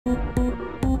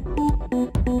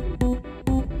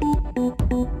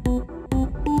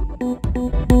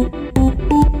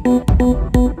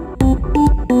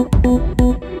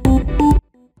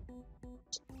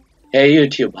Hey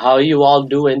YouTube, how are you all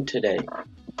doing today?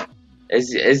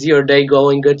 Is your day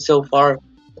going good so far?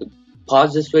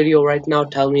 Pause this video right now,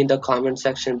 tell me in the comment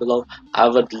section below. I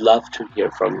would love to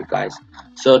hear from you guys.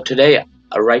 So today,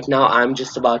 right now, I'm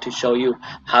just about to show you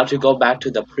how to go back to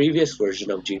the previous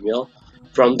version of Gmail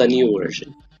from the new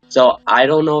version. So I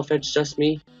don't know if it's just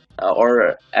me,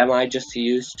 or am I just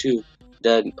used to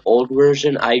the old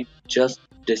version. I just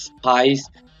despise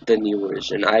the new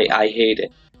version. I hate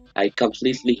it. I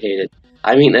completely hate it.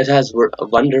 I mean, it has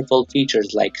wonderful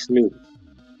features like snooze.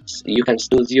 You can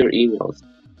snooze your emails,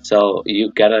 so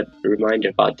you get a reminder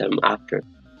about them after.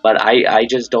 But I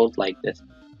just don't like this.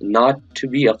 Not to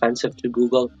be offensive to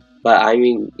Google, but I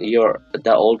mean,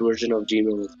 the old version of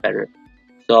Gmail is better.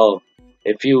 So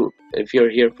if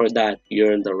you're here for that,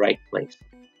 you're in the right place.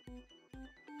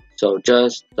 So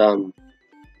just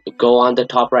go on the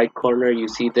top right corner. You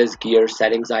see this gear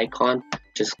settings icon.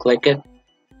 Just click it.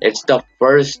 It's the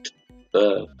first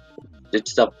uh,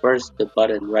 it's the first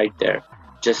button right there.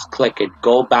 Just click it.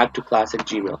 Go back to classic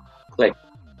Gmail. Click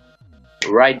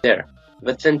right there.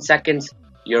 Within seconds,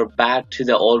 you're back to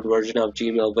the old version of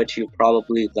Gmail, which you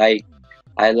probably like.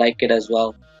 I like it as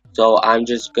well. So I'm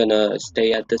just gonna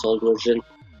stay at this old version.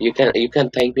 You can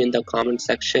thank me in the comment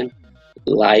section.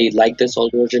 I like this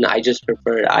old version. I just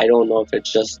prefer it. I don't know if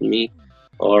it's just me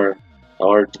or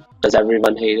or does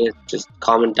everyone hate it. Just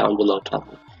comment down below, tell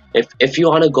me. If you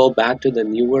want to go back to the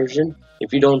new version,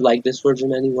 if you don't like this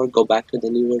version anymore, go back to the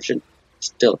new version.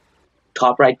 Still,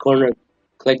 top right corner,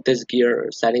 click this gear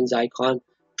settings icon.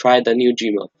 Try the new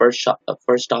Gmail.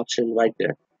 First option right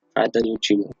there. Try the new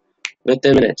Gmail.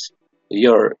 Within minutes,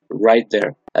 you're right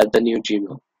there at the new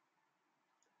Gmail.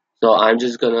 So I'm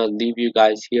just gonna leave you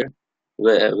guys here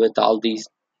with all these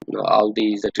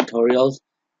tutorials.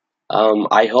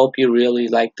 I hope you really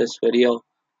liked this video.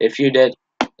 If you did,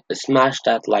 smash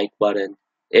that like button.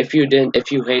 If you didn't, if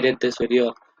you hated this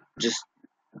video, just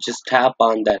just tap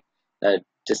on that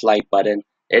dislike button.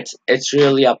 It's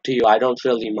really up to you. I don't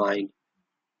really mind.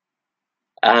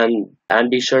 And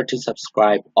be sure to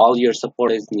subscribe. All your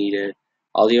support is needed.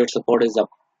 All your support is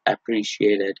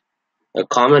appreciated.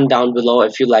 Comment down below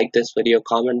if you like this video.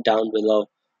 Comment down below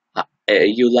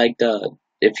you like the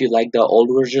if you like the old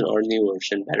version or new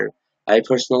version better. I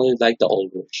personally like the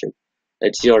old version.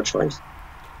 It's your choice.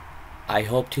 I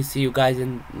hope to see you guys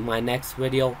in my next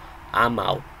video. I'm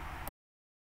out.